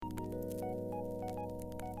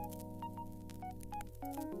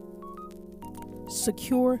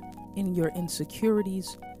Secure in your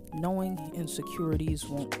insecurities, knowing insecurities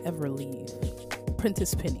won't ever leave.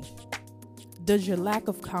 Prentice Penny. Does your lack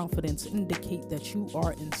of confidence indicate that you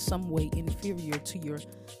are in some way inferior to your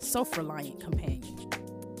self-reliant companion?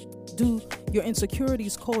 Do your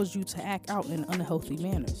insecurities cause you to act out in unhealthy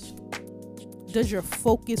manners? Does your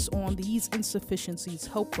focus on these insufficiencies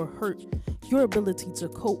help or hurt your ability to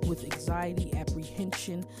cope with anxiety,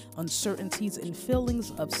 apprehension, uncertainties, and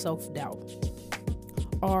feelings of self-doubt?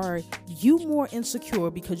 Are you more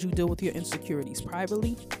insecure because you deal with your insecurities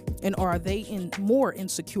privately? And are they more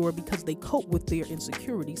insecure because they cope with their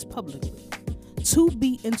insecurities publicly? To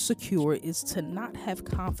be insecure is to not have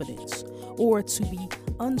confidence or to be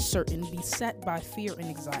uncertain, beset by fear and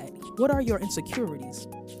anxiety. What are your insecurities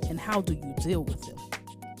and how do you deal with them?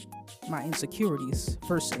 My insecurities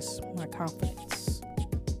versus my confidence.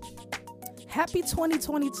 Happy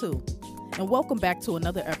 2022 and welcome back to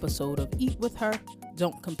another episode of Eat With Her,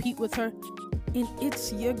 Don't Compete With Her, and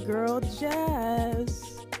it's your girl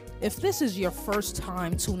Jazz. If this is your first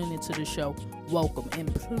time tuning into the show, welcome,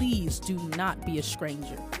 and please do not be a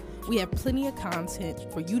stranger. We have plenty of content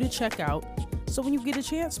for you to check out, so when you get a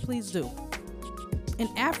chance, please do. And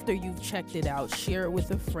after you've checked it out, share it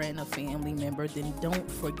with a friend, a family member, then don't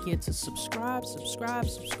forget to subscribe.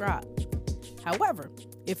 However,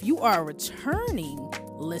 if you are a returning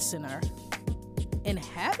listener and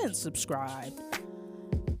haven't subscribed,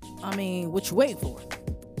 what you waiting for?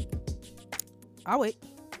 I'll wait.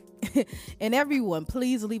 And everyone,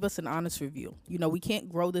 please leave us an honest review. We can't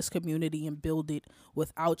grow this community and build it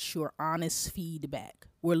without your honest feedback.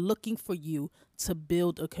 We're looking for you to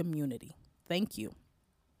build a community. Thank you.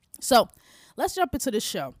 So let's jump into the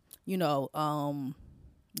show.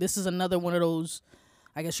 This is another one of those,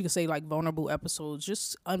 I guess you could say, like vulnerable episodes,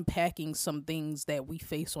 just unpacking some things that we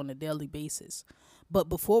face on a daily basis. But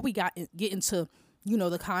before we get into,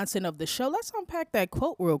 the content of the show, let's unpack that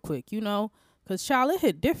quote real quick, because, child, it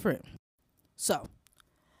hit different. So,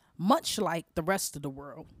 much like the rest of the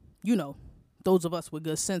world, those of us with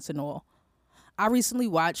good sense and all, I recently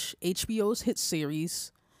watched HBO's hit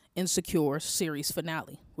series, Insecure series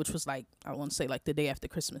finale, which was I want to say the day after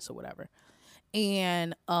Christmas or whatever.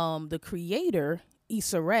 And the creator,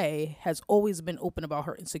 Issa Rae, has always been open about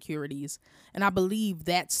her insecurities. And I believe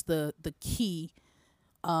that's the key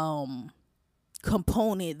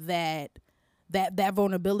component that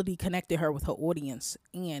vulnerability connected her with her audience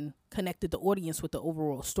and connected the audience with the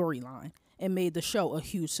overall storyline and made the show a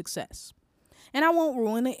huge success. And I won't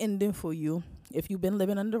ruin the ending for you if you've been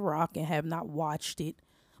living under a rock and have not watched it,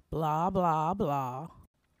 blah, blah, blah.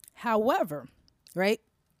 However, right,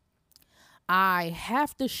 I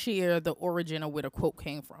have to share the origin of where the quote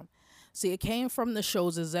came from. See, it came from the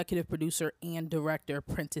show's executive producer and director,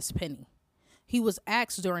 Prentice Penny. He was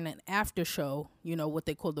asked during an after show, what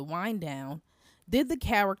they call the wind down, did the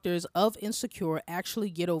characters of Insecure actually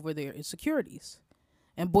get over their insecurities?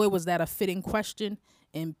 And boy, was that a fitting question.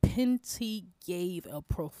 And Penty gave a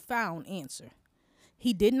profound answer.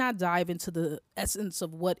 He did not dive into the essence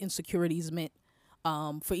of what insecurities meant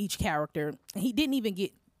for each character. He didn't even give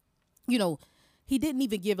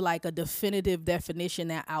a definitive definition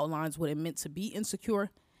that outlines what it meant to be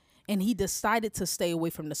insecure. And he decided to stay away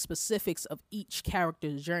from the specifics of each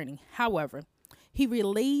character's journey. However, he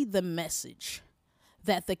relayed the message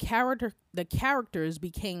that the characters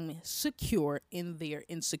became secure in their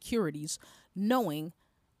insecurities, knowing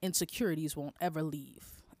insecurities won't ever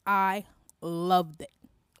leave. I loved it.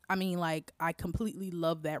 I completely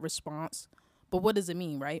love that response. But what does it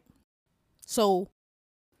mean, right? So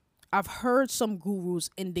I've heard some gurus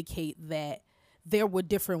indicate that there were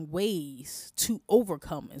different ways to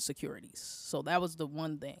overcome insecurities. So that was the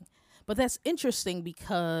one thing. But that's interesting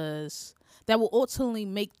because that will ultimately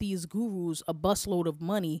make these gurus a busload of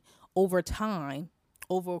money over time,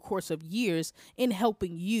 over a course of years, in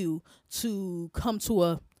helping you to come to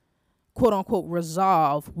a quote unquote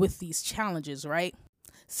resolve with these challenges, right?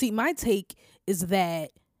 See, my take is that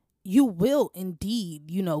you will indeed,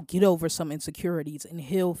 get over some insecurities and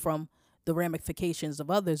heal from the ramifications of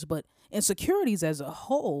others, but insecurities as a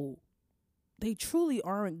whole, they truly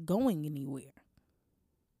aren't going anywhere.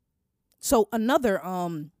 So another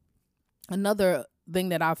thing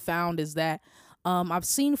that I've found is that I've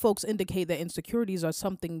seen folks indicate that insecurities are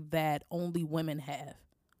something that only women have.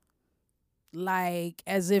 Like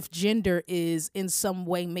as if gender is in some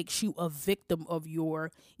way makes you a victim of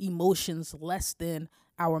your emotions less than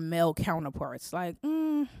our male counterparts. Like,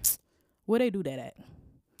 where they do that at?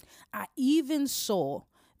 I even saw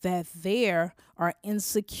that there are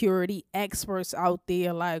insecurity experts out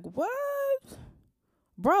there like, what?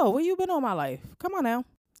 Bro, where you been all my life? Come on now.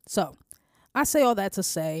 So I say all that to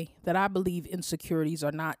say that I believe insecurities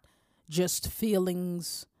are not just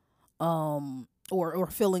feelings, or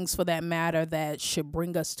feelings for that matter that should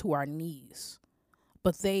bring us to our knees,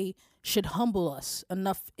 but they should humble us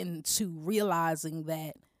enough into realizing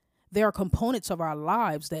that there are components of our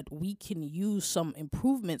lives that we can use some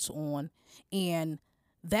improvements on, and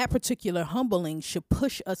that particular humbling should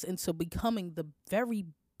push us into becoming the very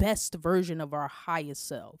best version of our highest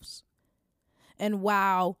selves. And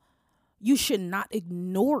while you should not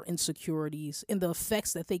ignore insecurities and the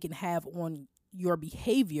effects that they can have on your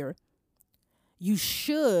behavior, you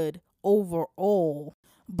should overall,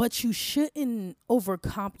 but you shouldn't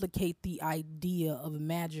overcomplicate the idea of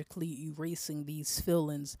magically erasing these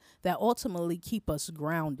feelings that ultimately keep us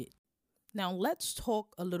grounded. Now, let's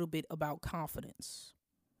talk a little bit about confidence.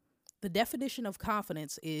 The definition of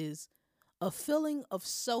confidence is a feeling of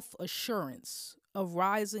self assurance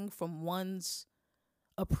arising from one's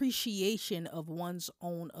appreciation of one's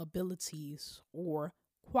own abilities or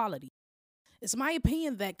qualities. It's my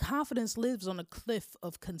opinion that confidence lives on a cliff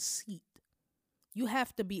of conceit. You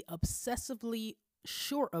have to be obsessively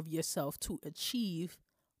sure of yourself to achieve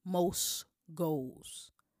most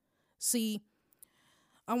goals. See,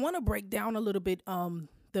 I want to break down a little bit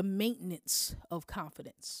the maintenance of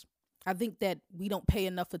confidence. I think that we don't pay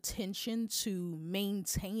enough attention to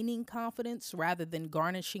maintaining confidence rather than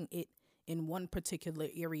garnishing it in one particular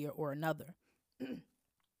area or another.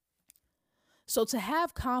 So to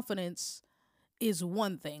have confidence is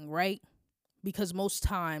one thing, right? Because most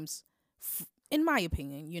times, in my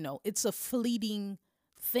opinion, it's a fleeting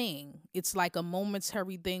thing. It's like a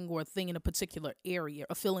momentary thing or a thing in a particular area,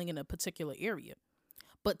 a feeling in a particular area.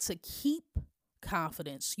 But to keep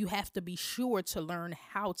confidence, you have to be sure to learn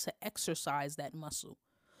how to exercise that muscle,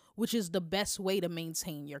 which is the best way to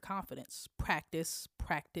maintain your confidence. Practice,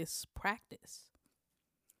 practice, practice.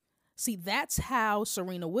 See, that's how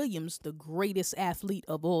Serena Williams, the greatest athlete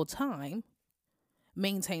of all time,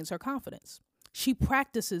 maintains her confidence. She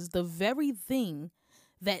practices the very thing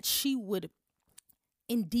that she would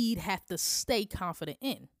indeed have to stay confident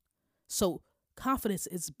in. So confidence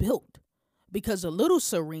is built because a little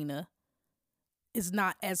Serena is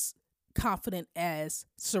not as confident as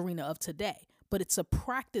Serena of today, but it's a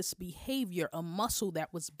practice behavior, a muscle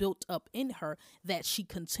that was built up in her that she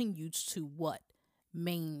continues to what?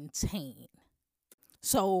 Maintain.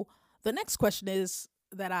 So the next question is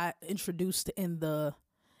that I introduced in the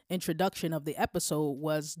introduction of the episode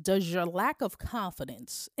was, does your lack of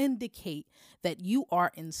confidence indicate that you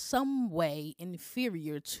are in some way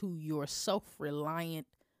inferior to your self-reliant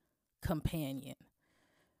companion?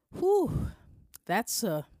 Whew, that's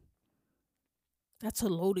a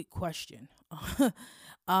loaded question.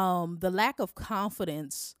 The lack of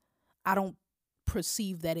confidence, I don't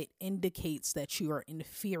perceive that it indicates that you are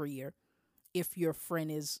inferior if your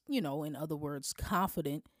friend is, in other words,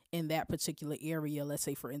 confident in that particular area. Let's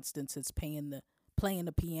say, for instance, it's playing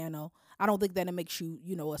the piano. I don't think that it makes you,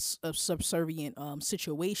 a subservient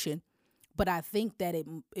situation, but I think that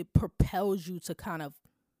it propels you to kind of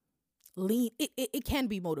lean. It can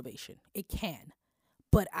be motivation. It can,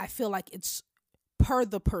 but I feel like it's per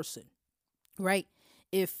the person, right?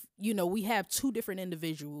 If, we have two different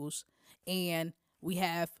individuals and we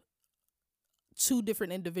have two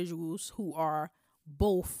different individuals who are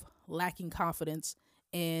both lacking confidence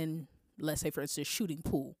in, let's say, for instance, shooting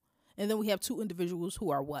pool. And then we have two individuals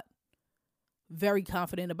who are what? Very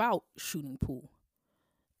confident about shooting pool.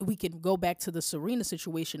 We can go back to the Serena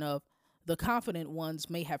situation of the confident ones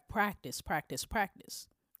may have practice,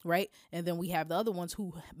 right? And then we have the other ones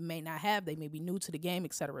who may not have, they may be new to the game,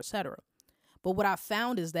 et cetera, et cetera. But what I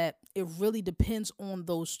found is that it really depends on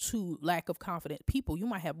those two lack of confident people. You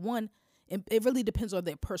might have one, and it really depends on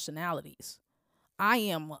their personalities.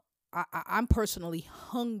 I'm personally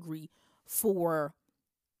hungry for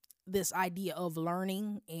this idea of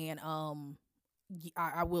learning and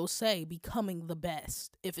I will say becoming the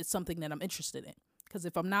best if it's something that I'm interested in. Because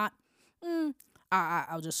if I'm not,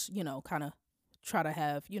 I'll just, kind of try to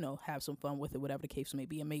have some fun with it, whatever the case may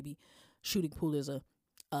be. And maybe shooting pool is a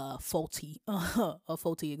faulty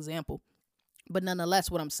example. But nonetheless,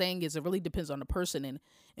 what I'm saying is it really depends on the person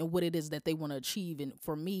and what it is that they want to achieve. And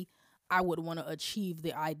for me, I would want to achieve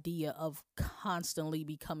the idea of constantly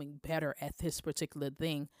becoming better at this particular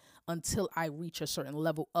thing until I reach a certain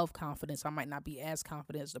level of confidence. I might not be as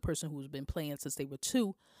confident as the person who's been playing since they were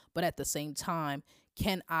 2, but at the same time,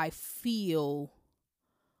 can I feel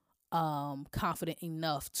confident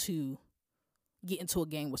enough to get into a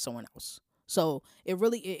game with someone else? So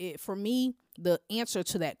for me, the answer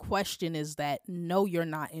to that question is that no, you're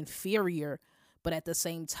not inferior, But at the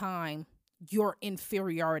same time, your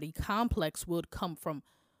inferiority complex would come from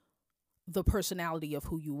the personality of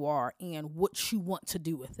who you are and what you want to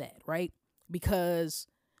do with that, right? Because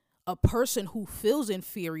a person who feels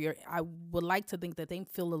inferior, I would like to think that they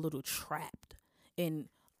feel a little trapped. And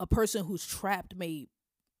a person who's trapped may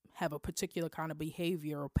have a particular kind of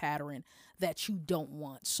behavior or pattern that you don't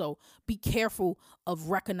want. So be careful of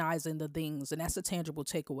recognizing the things, and that's a tangible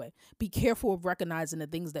takeaway. Be careful of recognizing the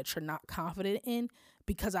things that you're not confident in,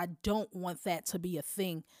 because I don't want that to be a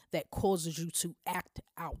thing that causes you to act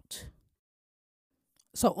out.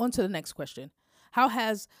 So on to the next question. How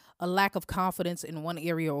has a lack of confidence in one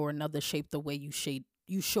area or another shaped the way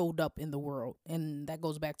you showed up in the world? And that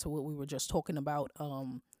goes back to what we were just talking about,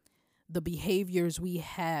 the behaviors we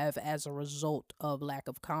have as a result of lack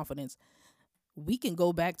of confidence. We can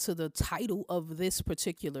go back to the title of this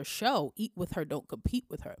particular show, Eat With Her, Don't Compete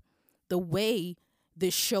With Her. The way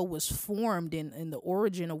this show was formed and the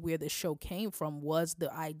origin of where this show came from was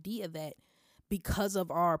the idea that because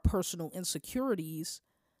of our personal insecurities,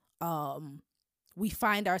 we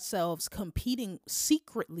find ourselves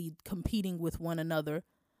secretly competing with one another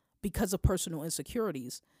because of personal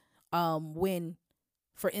insecurities. When,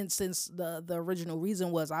 for instance, the original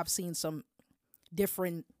reason was I've seen some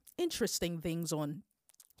different interesting things on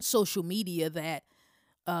social media that,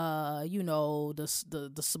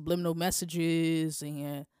 the subliminal messages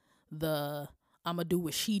and the I'ma do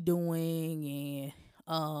what she doing,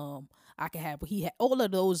 and I can have he had all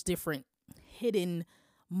of those different hidden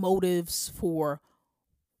motives for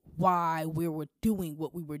why we were doing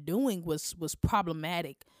what we were doing was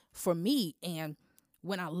problematic for me. And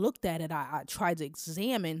when I looked at it, I tried to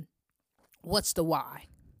examine what's the why.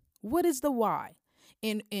 What is the why?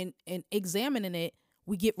 And examining it,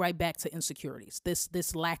 we get right back to insecurities.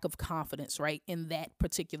 This lack of confidence, right, in that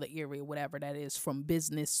particular area, whatever that is, from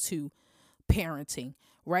business to parenting,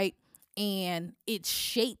 right? And it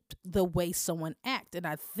shaped the way someone acts. And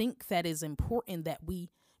I think that is important that we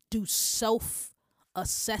do self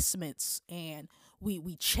assessments and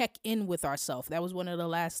we check in with ourselves. That was one of the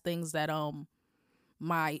last things that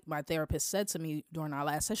my therapist said to me during our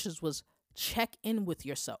last sessions was check in with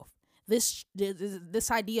yourself. This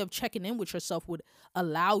idea of checking in with yourself would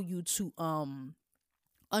allow you to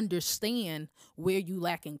understand where you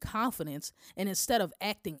lack in confidence, and instead of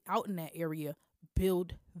acting out in that area,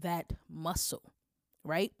 build that muscle,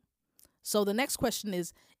 right? So the next question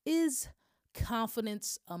is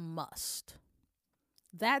confidence a must?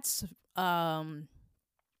 That's a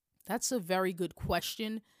very good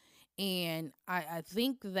question. And I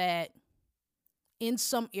think that in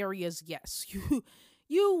some areas, yes,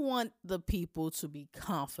 you want the people to be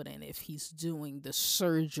confident if he's doing the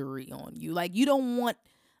surgery on you. Like, you don't want,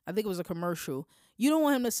 I think it was a commercial, you don't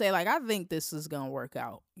want him to say, like, I think this is going to work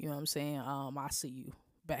out. You know what I'm saying? I see you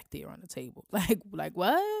back there on the table. Like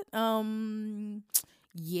what?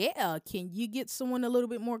 Yeah, can you get someone a little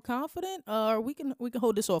bit more confident? Or we can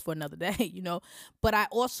hold this off for another day, But I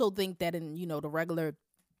also think that in, the regular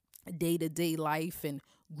day-to-day life and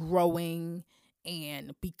growing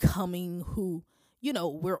and becoming who,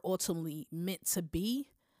 we're ultimately meant to be,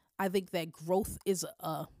 I think that growth is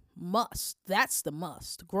a must. That's the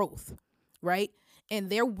must, growth, right?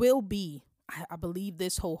 And there will be, I believe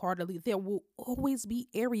this wholeheartedly, there will always be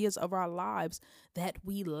areas of our lives that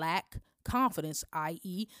we lack confidence,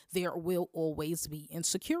 i.e., there will always be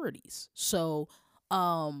insecurities. So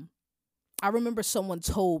I remember someone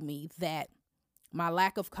told me that my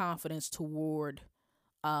lack of confidence toward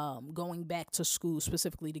going back to school,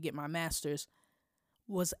 specifically to get my master's,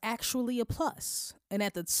 was actually a plus. And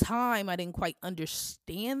at the time, I didn't quite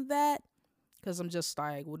understand that, because I'm just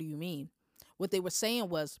like, what do you mean? What they were saying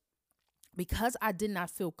was, because I did not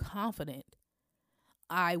feel confident,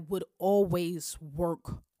 I would always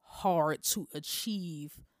work hard to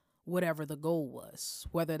achieve whatever the goal was,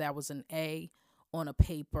 whether that was an A on a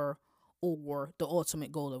paper or the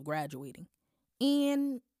ultimate goal of graduating.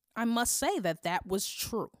 And I must say that was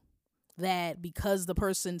true. That because the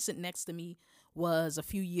person sitting next to me was a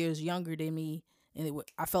few years younger than me, and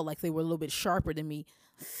I felt like they were a little bit sharper than me,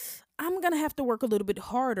 I'm going to have to work a little bit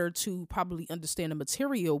harder to probably understand the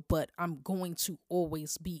material, but I'm going to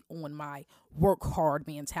always be on my work hard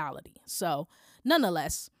mentality. So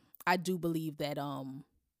nonetheless, I do believe that,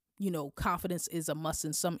 confidence is a must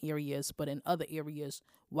in some areas, but in other areas,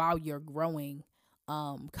 while you're growing,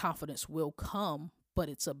 confidence will come, but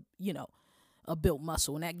it's a built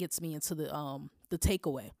muscle. And that gets me into the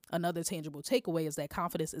takeaway. Another tangible takeaway is that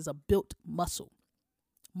confidence is a built muscle.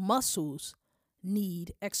 Muscles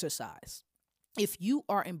need exercise. If you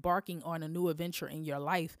are embarking on a new adventure in your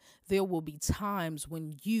life, there will be times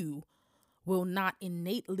when you will not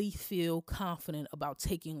innately feel confident about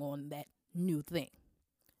taking on that new thing.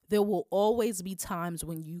 There will always be times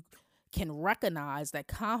when you can recognize that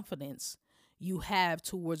confidence you have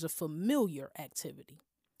towards a familiar activity,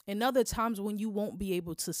 and other times when you won't be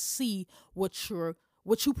able to see what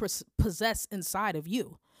you possess inside of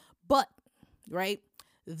you. But right,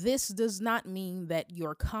 this does not mean that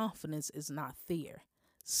your confidence is not there.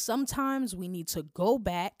 Sometimes we need to go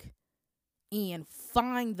back and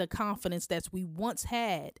find the confidence that we once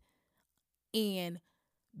had and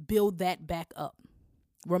build that back up.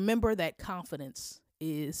 Remember that confidence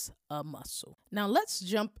is a muscle. Now let's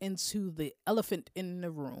jump into the elephant in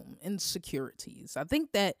the room, insecurities. I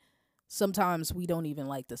think that sometimes we don't even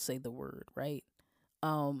like to say the word, right?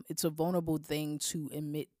 It's a vulnerable thing to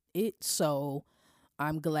admit it. So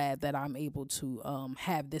I'm glad that I'm able to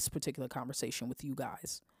have this particular conversation with you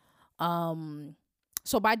guys.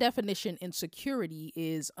 So by definition, insecurity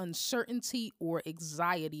is uncertainty or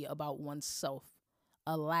anxiety about oneself,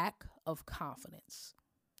 a lack of confidence.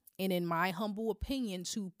 And in my humble opinion,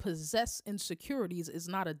 to possess insecurities is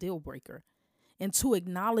not a deal breaker. And to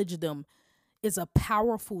acknowledge them is a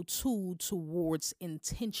powerful tool towards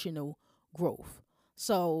intentional growth.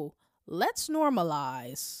 So let's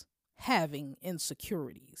normalize having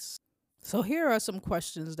insecurities. So here are some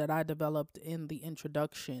questions that I developed in the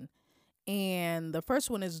introduction. And the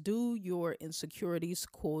first one is, do your insecurities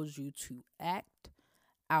cause you to act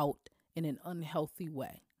out in an unhealthy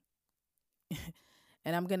way?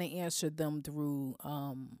 And I'm going to answer them through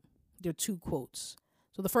their two quotes.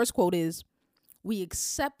 So the first quote is, we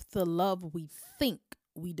accept the love we think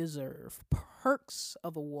we deserve. Perks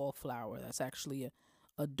of a Wallflower. That's actually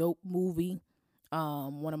a dope movie.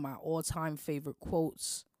 One of my all-time favorite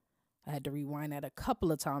quotes. I had to rewind that a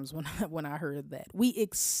couple of times when I heard that. We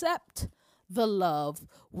accept the love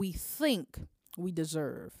we think we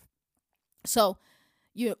deserve. So,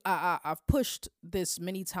 I've pushed this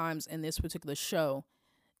many times in this particular show,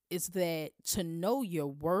 is that to know your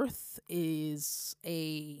worth is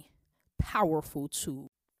a powerful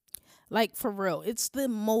tool. Like, for real, it's the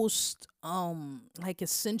most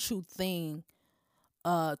essential thing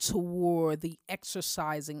toward the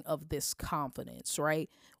exercising of this confidence, right?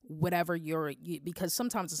 Whatever because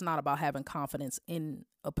sometimes it's not about having confidence in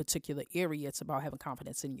a particular area, it's about having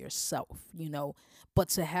confidence in yourself, But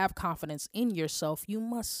to have confidence in yourself, you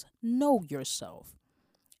must know yourself.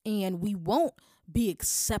 And we won't be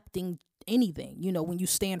accepting anything, when you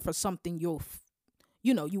stand for something, you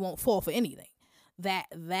won't fall for anything.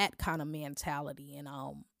 That kind of mentality. And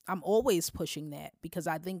I'm always pushing that, because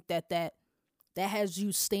I think that has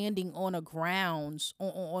you standing on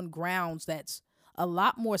on grounds that's a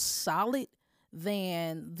lot more solid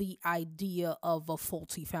than the idea of a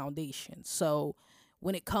faulty foundation. So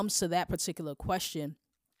when it comes to that particular question,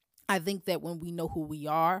 I think that when we know who we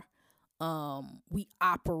are, we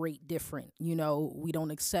operate different. We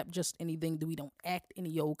don't accept just anything. We don't act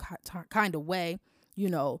any old kind of way.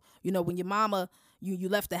 When your mama, you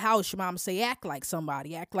left the house, your mama say, act like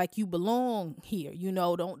somebody, act like you belong here.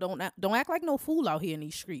 Don't act like no fool out here in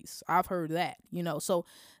these streets. I've heard that, So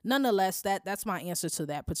nonetheless, that's my answer to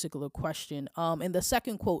that particular question. And the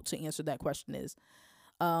second quote to answer that question is,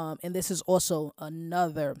 and this is also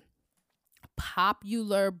another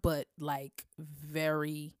popular but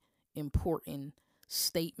very important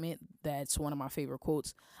statement. That's one of my favorite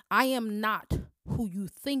quotes. I am not who you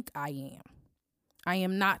think I am. I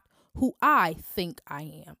am not who I think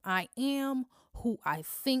I am. I am who I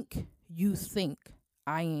think you think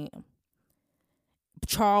I am.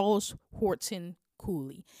 Charles Horton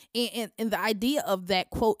Cooley. And the idea of that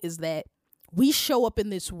quote is that we show up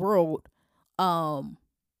in this world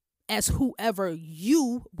as whoever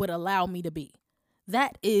you would allow me to be.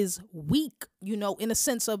 That is weak, in a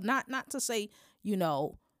sense of not to say,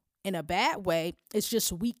 in a bad way. It's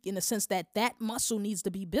just weak in the sense that muscle needs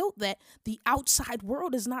to be built, that the outside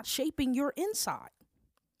world is not shaping your inside.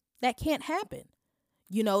 That can't happen.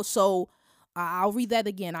 So I'll read that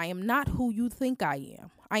again. I am not who you think I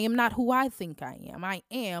am. I am not who I think I am. I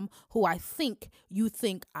am who I think you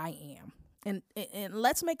think I am. And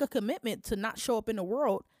let's make a commitment to not show up in the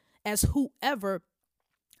world as whoever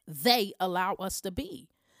they allow us to be.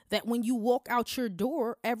 That when you walk out your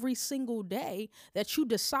door every single day, that you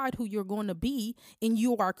decide who you're going to be, and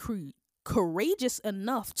you are courageous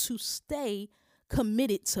enough to stay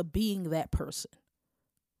committed to being that person.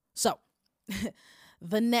 So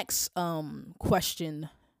the next question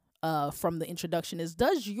from the introduction is,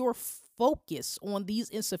 does your focus on these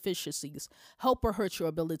insufficiencies help or hurt your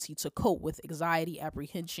ability to cope with anxiety,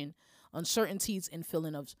 apprehension, uncertainties, and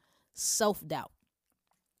feeling of self-doubt?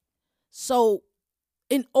 So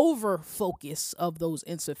an over focus of those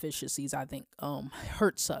insufficiencies, I think,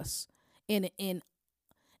 hurts us. And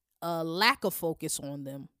a lack of focus on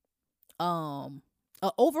them,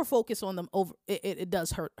 a over focus on them, it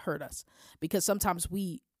does hurt us, because sometimes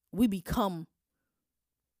we become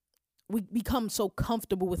so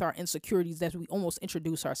comfortable with our insecurities that we almost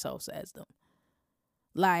introduce ourselves as them.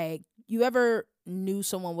 Like, you ever knew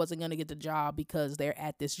someone wasn't going to get the job because they're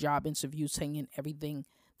at this job interview saying everything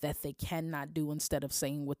that they cannot do instead of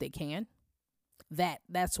saying what they can?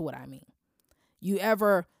 That's what I mean. You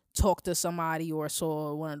ever talk to somebody or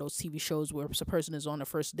saw one of those TV shows where a person is on a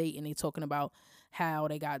first date and they talking about how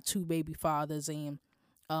they got 2 baby fathers and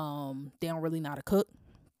they don't really know how to cook?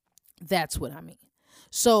 That's what I mean.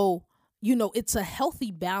 So, it's a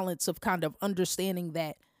healthy balance of kind of understanding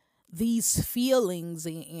that these feelings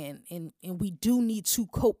and we do need to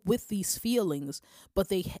cope with these feelings, but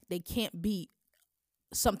they can't be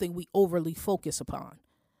something we overly focus upon.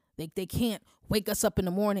 They can't wake us up in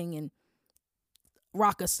the morning and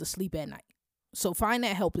rock us to sleep at night. So find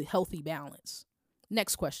that healthy balance.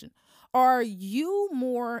 Next question. Are you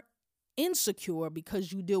more insecure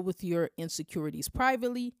because you deal with your insecurities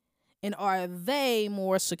privately? And are they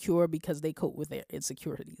more secure because they cope with their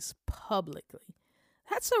insecurities publicly?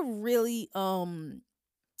 That's a really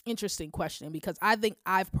interesting question, because I think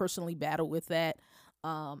I've personally battled with that.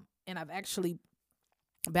 And I've actually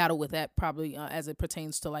battled with that probably as it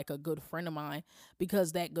pertains to like a good friend of mine,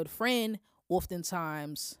 because that good friend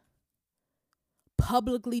oftentimes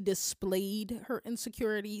publicly displayed her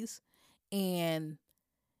insecurities and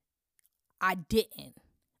I didn't.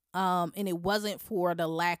 And it wasn't for the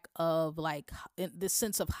lack of like the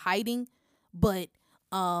sense of hiding, but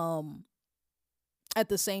at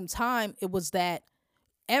the same time, it was that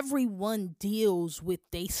everyone deals with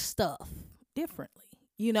their stuff differently,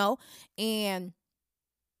 and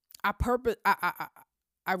I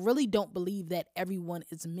really don't believe that everyone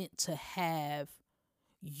is meant to have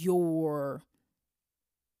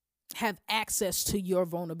access to your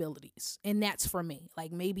vulnerabilities. And that's for me.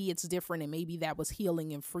 Like, maybe it's different and maybe that was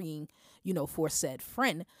healing and freeing, for said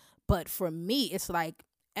friend. But for me, it's like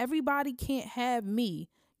everybody can't have me.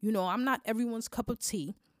 I'm not everyone's cup of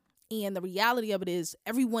tea. And the reality of it is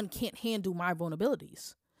everyone can't handle my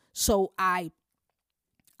vulnerabilities. So I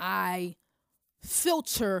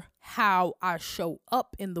filter how I show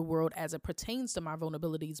up in the world as it pertains to my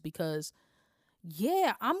vulnerabilities, because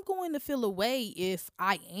I'm going to feel a way if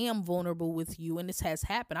I am vulnerable with you. And this has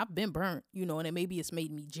happened. I've been burnt, and maybe it's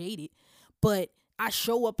made me jaded, but I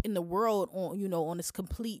show up in the world on, on this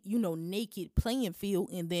complete, naked playing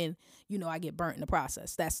field. And then, I get burnt in the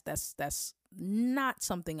process. That's not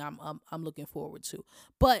something I'm looking forward to.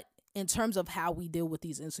 But in terms of how we deal with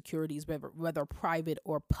these insecurities, whether private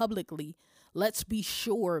or publicly, let's be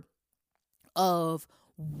sure of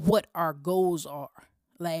what our goals are.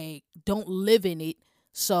 Like, don't live in it.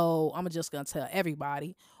 So I'm just going to tell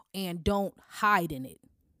everybody, and don't hide in it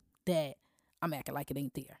that I'm acting like it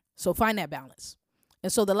ain't there. So find that balance.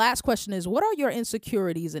 And so the last question is, what are your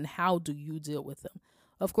insecurities and how do you deal with them?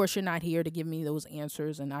 Of course, you're not here to give me those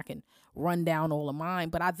answers and I can run down all of mine,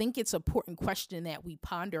 but I think it's an important question that we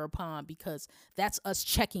ponder upon, because that's us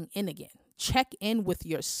checking in again. Check in with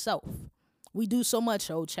yourself. We do so much.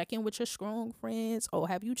 Oh, check in with your strong friends. Oh,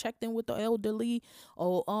 have you checked in with the elderly?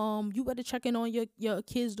 Oh, you better check in on your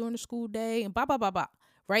kids during the school day and blah, blah, blah, blah,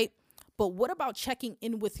 right? But what about checking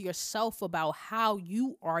in with yourself about how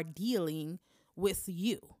you are dealing with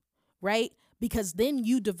you, right? Because then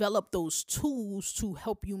you develop those tools to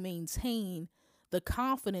help you maintain the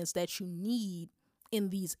confidence that you need in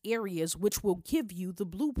these areas, which will give you the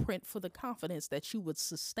blueprint for the confidence that you would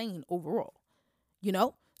sustain overall,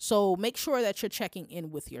 So make sure that you're checking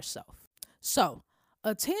in with yourself. So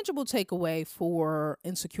a tangible takeaway for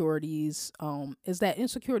insecurities is that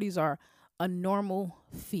insecurities are a normal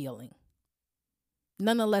feeling.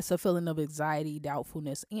 Nonetheless, a feeling of anxiety,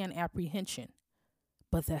 doubtfulness, and apprehension.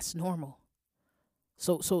 But that's normal.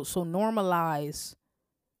 So normalize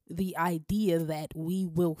the idea that we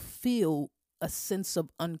will feel a sense of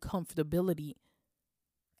uncomfortability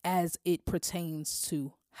as it pertains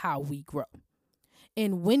to how we grow.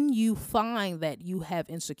 And when you find that you have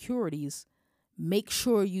insecurities, make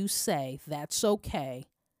sure you say, that's okay,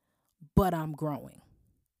 but I'm growing.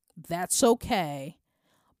 That's okay,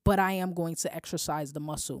 but I am going to exercise the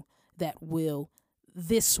muscle that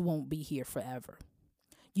this won't be here forever.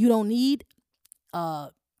 You don't need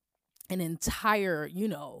an entire,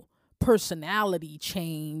 personality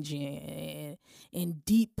change and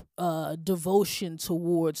deep devotion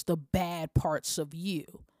towards the bad parts of you.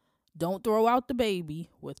 Don't throw out the baby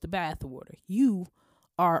with the bathwater. You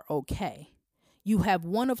are okay. you have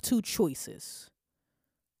one of two choices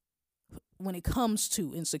when it comes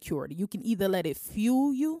to insecurity. You can either let it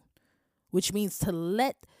fuel you, which means to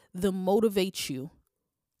let them motivate you,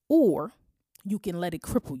 or you can let it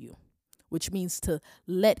cripple you, which means to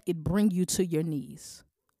let it bring you to your knees.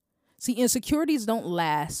 See, insecurities don't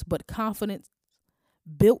last, but confidence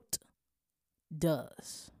built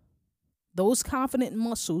does. Those confident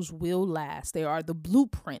muscles will last. They are the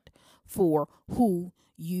blueprint for who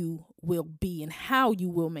you will be and how you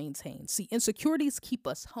will maintain. See, insecurities keep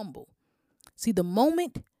us humble. See, the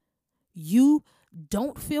moment you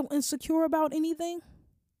don't feel insecure about anything,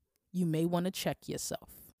 you may want to check yourself.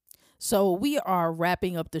 So we are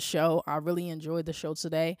wrapping up the show. I really enjoyed the show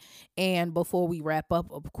today. And before we wrap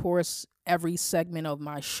up, of course, every segment of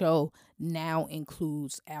my show now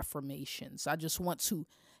includes affirmations. I just want to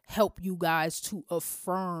help you guys to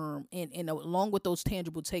affirm, and along with those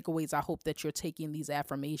tangible takeaways, I hope that you're taking these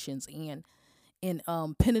affirmations and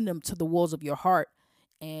pinning them to the walls of your heart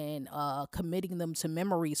and committing them to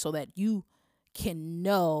memory so that you can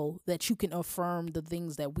know that you can affirm the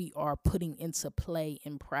things that we are putting into play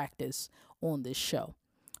in practice on this show.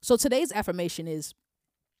 So today's affirmation is,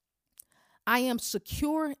 I am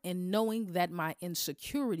secure in knowing that my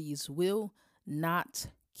insecurities will not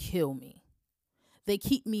kill me. They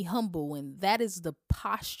keep me humble, and that is the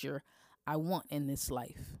posture I want in this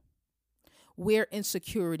life. Where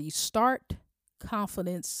insecurities start,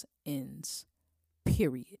 confidence ends.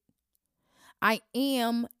 Period. I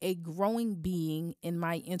am a growing being, and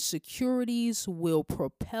my insecurities will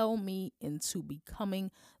propel me into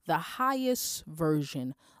becoming the highest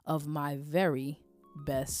version of my very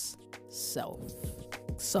best self.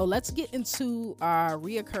 So let's get into our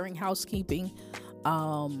reoccurring housekeeping.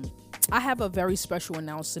 I have a very special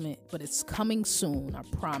announcement, but it's coming soon, I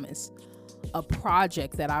promise. A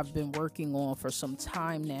project that I've been working on for some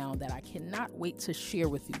time now that I cannot wait to share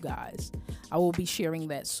with you guys. I will be sharing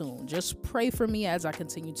that soon. Just pray for me as I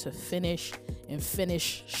continue to finish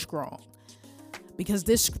strong. Because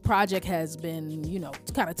this project has been,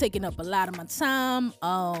 kind of taking up a lot of my time.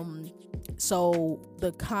 So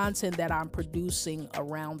the content that I'm producing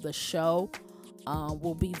around the show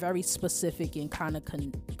will be very specific and kind of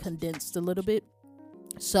condensed a little bit.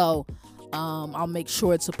 So I'll make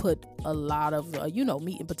sure to put a lot of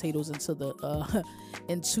meat and potatoes into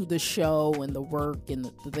the show and the work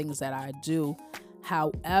and the things that I do.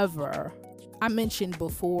 However, I mentioned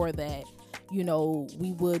before that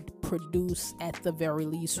we would produce at the very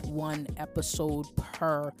least one episode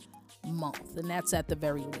per month, and that's at the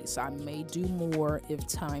very least. I may do more if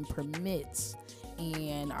time permits,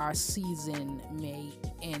 and our season may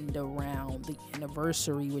end around the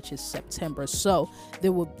anniversary, which is September. So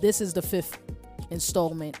this is the 5th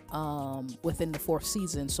installment within the 4th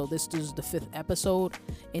season. So this is the 5th episode,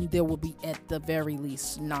 and there will be at the very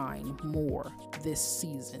least 9 more this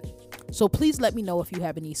season. So please let me know if you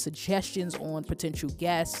have any suggestions on potential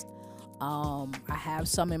guests. I have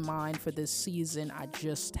some in mind for this season. I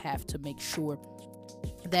just have to make sure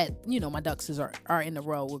that my ducks are in a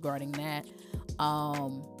row regarding that.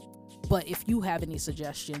 But if you have any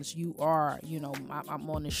suggestions, you are, I'm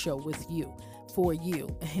on the show with you, for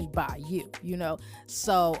you, and by you,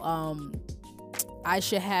 So I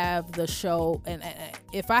should have the show, and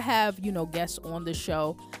if I have, guests on the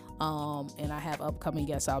show, and I have upcoming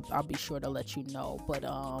guests, I'll be sure to let you know. But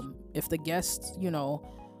if the guests,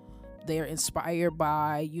 they're inspired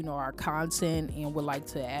by, our content and would like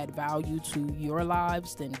to add value to your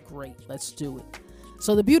lives, then great, let's do it.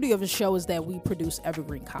 So the beauty of the show is that we produce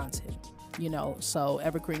evergreen content, so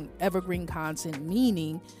evergreen content,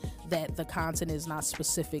 meaning that the content is not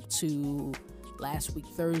specific to last week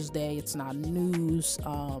Thursday. It's not news.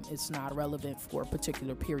 It's not relevant for a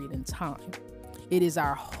particular period in time. It is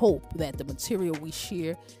our hope that the material we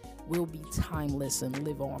share will be timeless and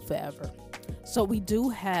live on forever. So we do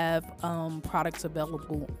have products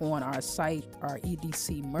available on our site, our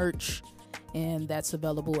EDC merch, and that's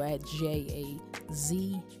available at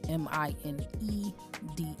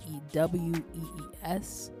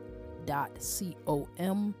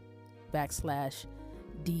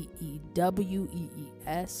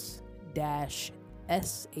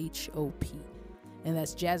And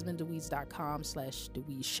that's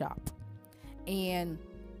JazmineDewees.com/Dewees shop. And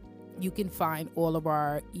you can find all of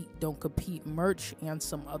our Eat Don't Compete merch and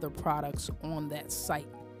some other products on that site.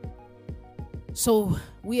 So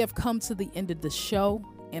we have come to the end of the show,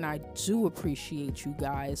 and I do appreciate you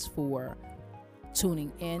guys for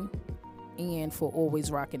tuning in and for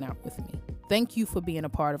always rocking out with me. Thank you for being a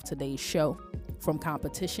part of today's show. From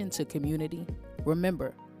competition to community,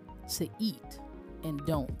 remember to eat and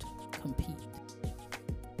don't compete.